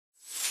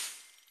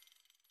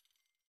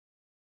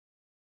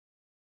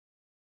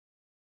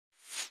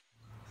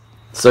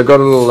So I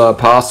got a little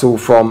parcel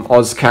from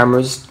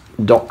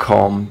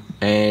ozcameras.com,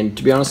 and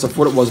to be honest, I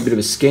thought it was a bit of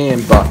a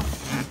scam, but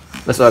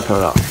let's open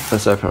it up.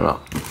 Let's open it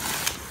up.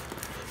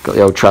 Got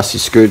the old trusty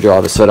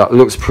screwdriver set up. It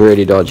looks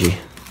pretty dodgy.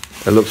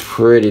 It looks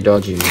pretty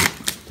dodgy, man.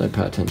 Don't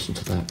pay attention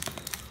to that.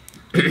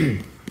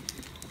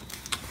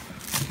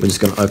 We're just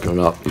going to open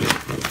it up.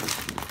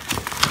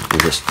 We'll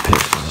just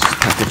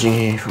packaging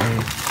here for you.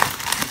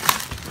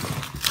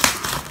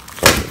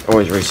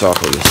 Always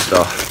recycle this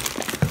stuff.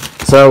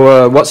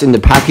 So what's in the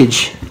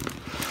package?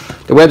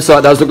 The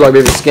website does look like a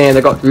bit of a scam.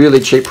 They got really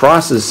cheap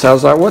prices. So I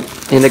was like, what?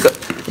 And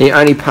you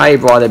only pay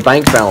by their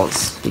bank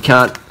balance. You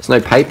can't. There's no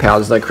PayPal.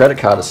 There's no credit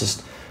card. It's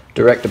just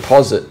direct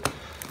deposit.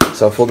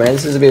 So I thought, man,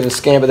 this is a bit of a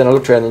scam. But then I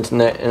looked around the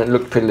internet and it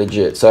looked pretty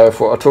legit. So I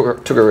thought I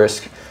took a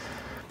risk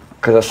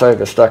because I saved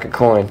a stack of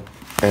coin.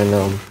 And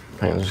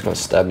I'm just gonna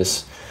stab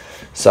this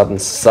Southern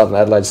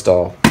Adelaide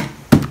style.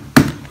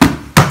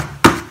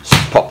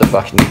 Just pop the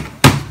fucking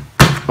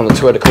on the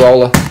Toyota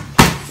Corolla,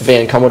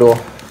 van Commodore.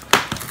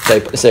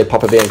 Say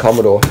pop a van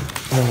Commodore,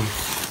 and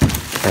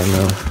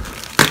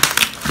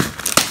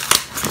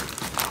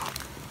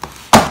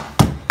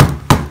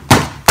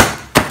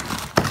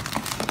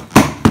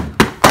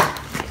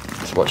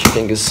just watch your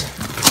fingers,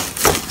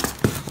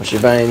 watch your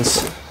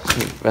veins,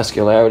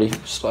 vascularity.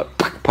 Just like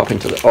pop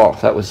into the. Oh,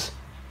 that was.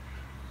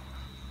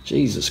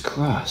 Jesus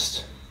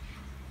Christ.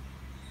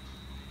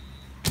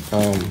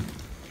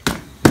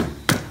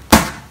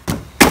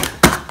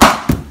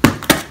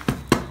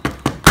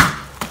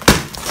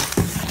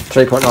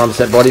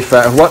 3.9% body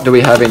fat. What do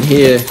we have in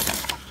here?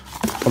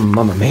 Oh,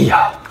 mamma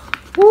mia.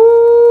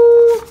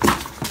 Woo.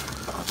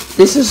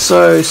 This is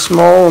so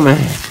small,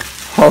 man.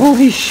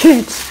 Holy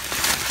shit.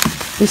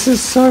 This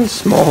is so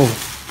small.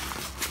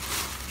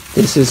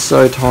 This is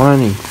so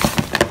tiny.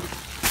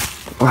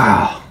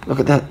 Wow. Look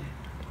at that.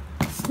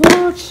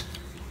 What?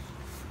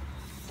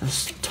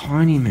 That's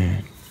tiny,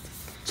 man.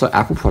 It's like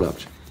Apple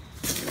product,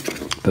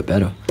 but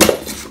better.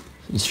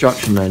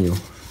 Instruction manual.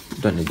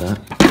 Don't need that.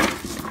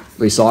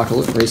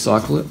 Recycle it.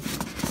 Recycle it.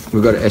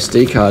 We've got an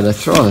SD card. They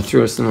threw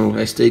us a little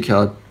SD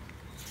card.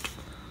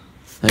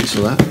 Thanks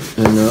for that.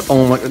 And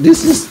oh my god,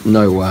 this is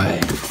no way.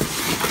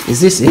 Is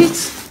this it?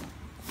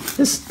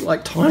 It's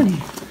like tiny.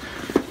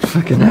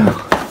 Fucking hell.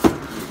 I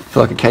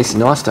feel like a Casey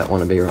Neistat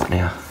want to be right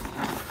now.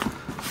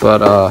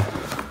 But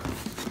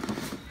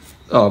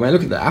oh man,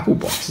 look at the Apple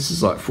box. This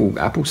is like full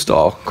Apple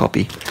style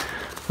copy.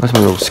 Where's my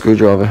little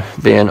screwdriver?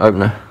 VN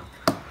opener.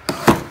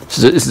 This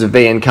is a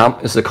VN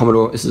this is a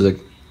Commodore. This is a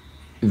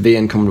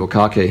VN Commodore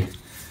car key.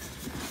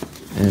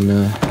 And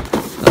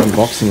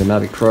unboxing the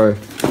Mavic Pro.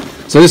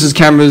 So this is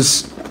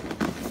cameras,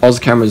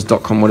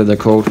 ozcameras.com, whatever they're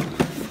called.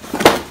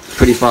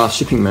 Pretty fast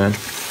shipping, man.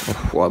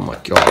 Oh my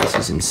god, this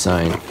is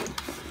insane.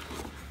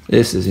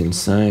 This is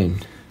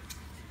insane.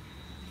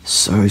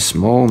 So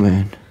small,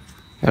 man.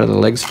 How do the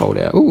legs fold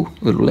out? Ooh,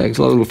 little legs,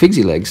 like little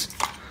figsy legs.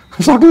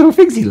 It's like a little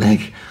figsy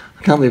leg.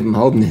 I can't believe I'm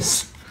holding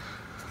this.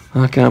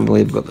 I can't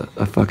believe I've got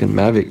a fucking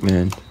Mavic,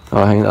 man.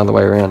 Oh, hang it the other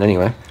way around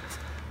anyway.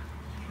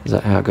 Is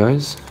that how it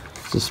goes?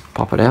 Just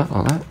pop it out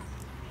like that.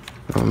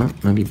 I don't know,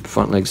 maybe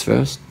front legs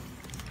first.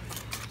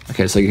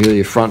 Okay, so you do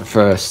your front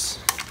first.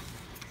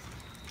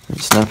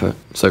 And snap it.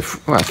 So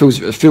well,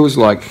 it feels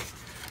like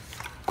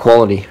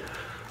quality.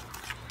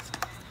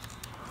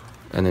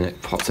 And then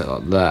it pops out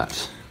like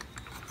that.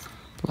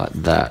 Like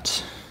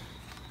that.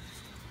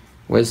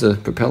 Where's the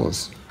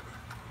propellers?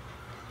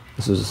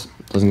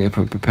 Doesn't get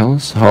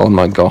propellers? Oh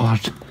my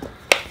god.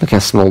 Look how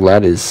small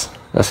that is.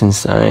 That's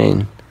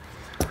insane.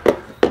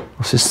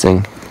 What's this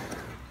thing?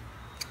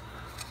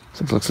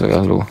 It looks like a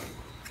little.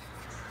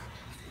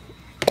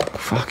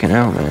 Fucking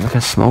hell, man. Look how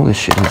small this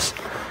shit is.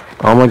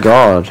 Oh my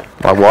god.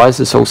 Like, why is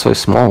this all so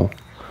small?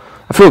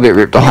 I feel a bit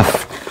ripped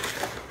off.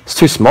 It's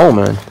too small,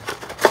 man.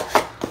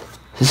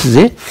 This is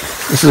it?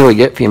 This is what you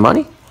get for your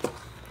money?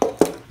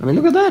 I mean,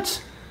 look at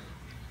that.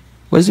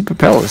 Where's the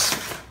propellers?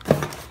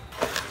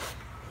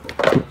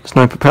 There's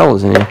no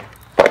propellers in here.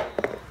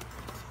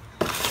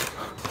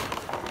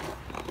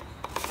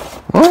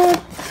 What?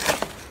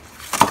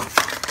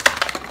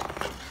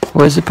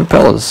 Where's the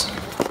propellers?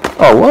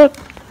 Oh, what?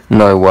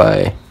 No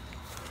way.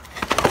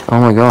 Oh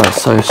my god,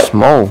 it's so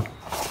small.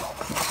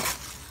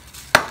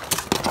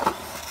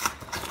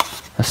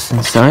 That's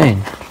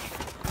insane.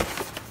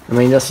 I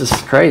mean, that's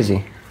just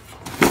crazy.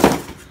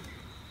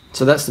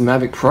 So that's the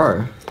Mavic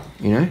Pro,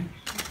 you know?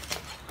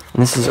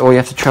 And this is all you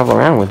have to travel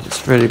around with.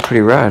 It's really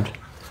pretty rad.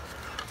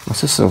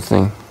 What's this little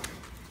thing?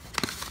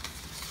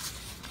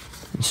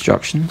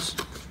 Instructions.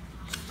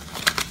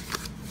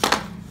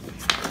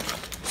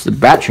 So the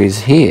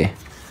battery's here.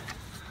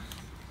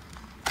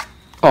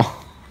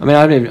 Oh, I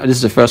mean, this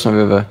is the first time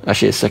I've ever,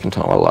 actually the second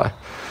time, I lie.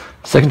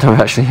 Second time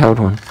I've actually held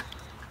one.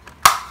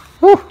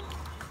 Woo!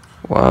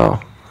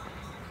 Wow.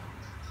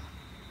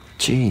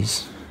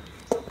 Jeez.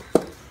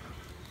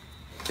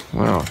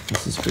 Wow,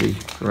 this is pretty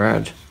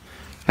rad.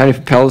 How many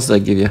propellers do they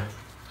give you?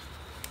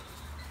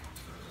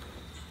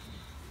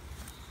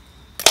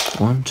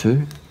 1,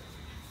 2.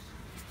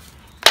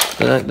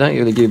 They don't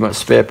really give you much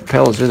spare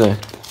propellers, do they?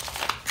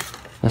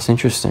 That's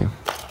interesting.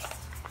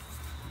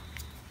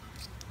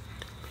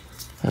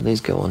 How'd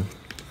these go on?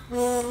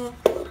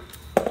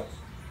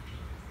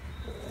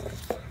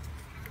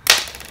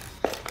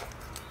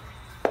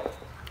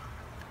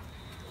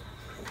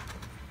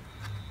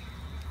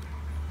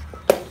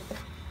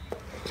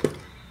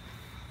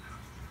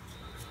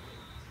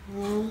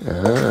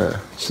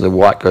 Ah, so the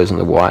white goes in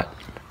the white.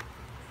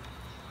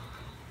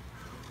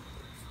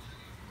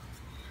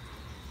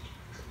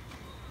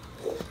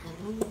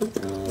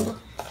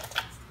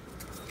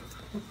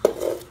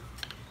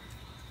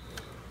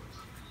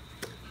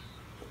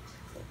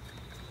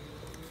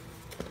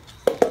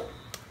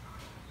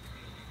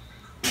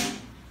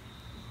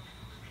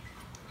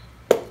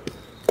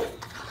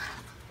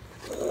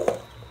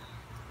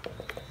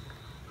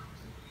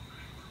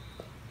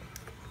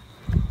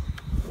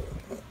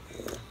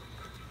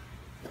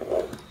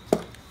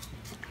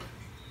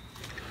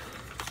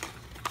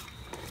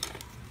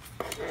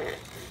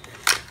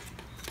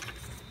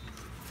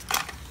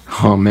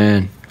 Oh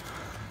man,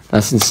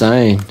 that's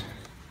insane.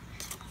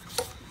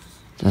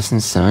 That's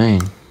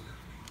insane.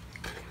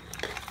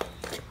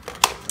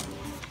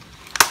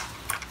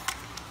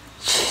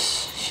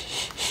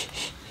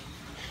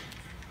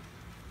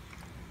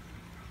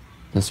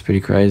 That's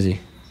pretty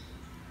crazy.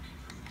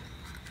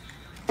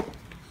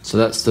 So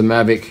that's the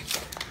Mavic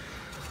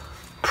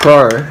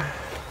Pro,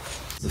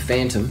 the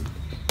Phantom,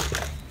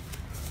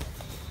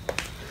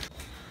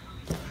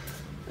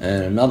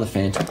 and another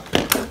Phantom.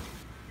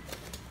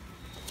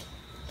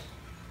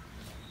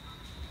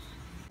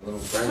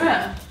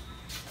 Where?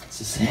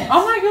 It's a set.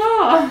 Oh my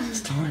god!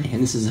 It's tiny,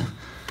 and this is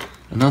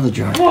another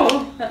drone.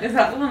 Whoa! Is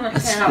that the one that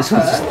came out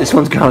first? This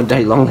one's going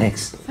Daddy Long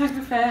Legs. It's like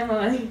a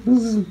family.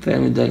 This is a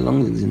family Daddy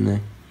Long Legs in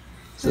there.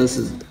 So this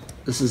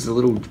is a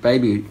little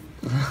baby.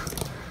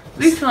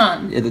 This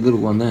one? Yeah, the little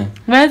one there.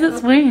 Where's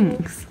its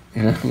wings?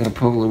 Yeah, I'm gonna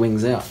pull the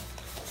wings out.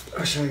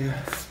 I'll show you.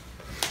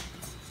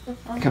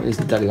 There's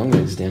the Daddy Long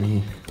Legs down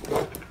here.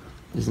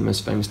 This is the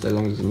most famous Daddy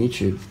Long Legs on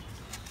YouTube.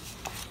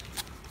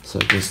 So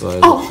it just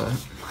like that.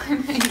 My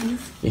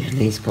knees. Yeah,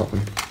 knees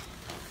popping.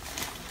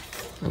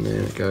 And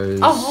then it goes.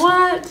 Oh,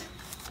 what?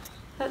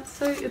 That's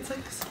so. It's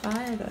like a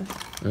spider.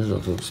 There's a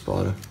little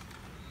spider.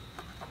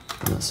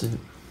 And that's it.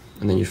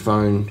 And then your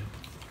phone.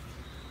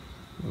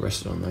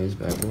 Rest it on these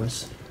bad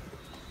boys.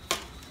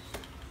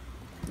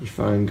 Your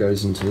phone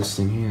goes into this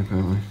thing here,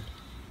 apparently.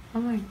 Oh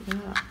my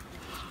god.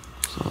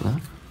 Just like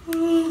that.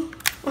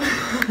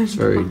 It's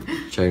very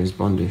James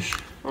Bondish.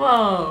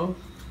 Whoa.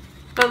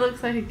 That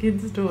looks like a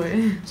kid's toy.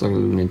 It's like a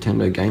little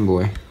Nintendo Game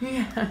Boy.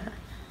 Yeah.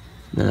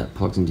 Then that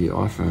plugs into your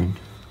iPhone.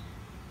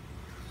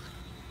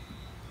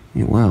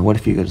 Yeah, wow, what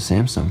if you got a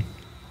Samsung?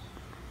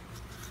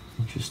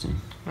 Interesting.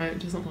 Wait, it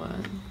doesn't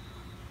work.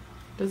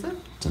 Does it?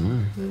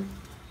 Dunno. Is it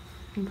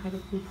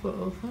compatible for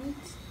all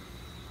phones?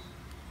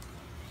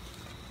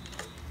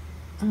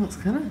 Oh, it's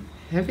kind of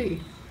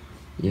heavy.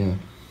 Yeah.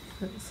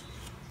 It's...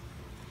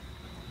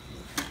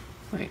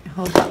 Wait,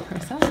 hold that for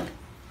a sec,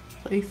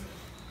 please.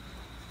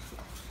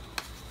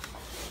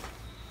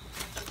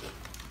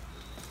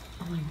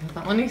 Oh my god,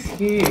 that one is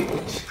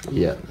huge.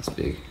 Yeah, that's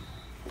big.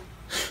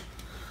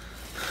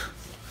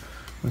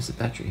 Where's the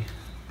battery?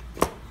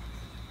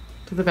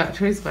 Do the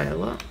batteries weigh a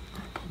lot?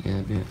 Yeah,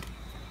 a bit.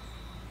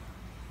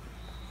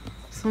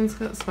 This one's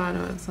got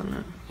spider webs on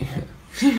it. Yeah.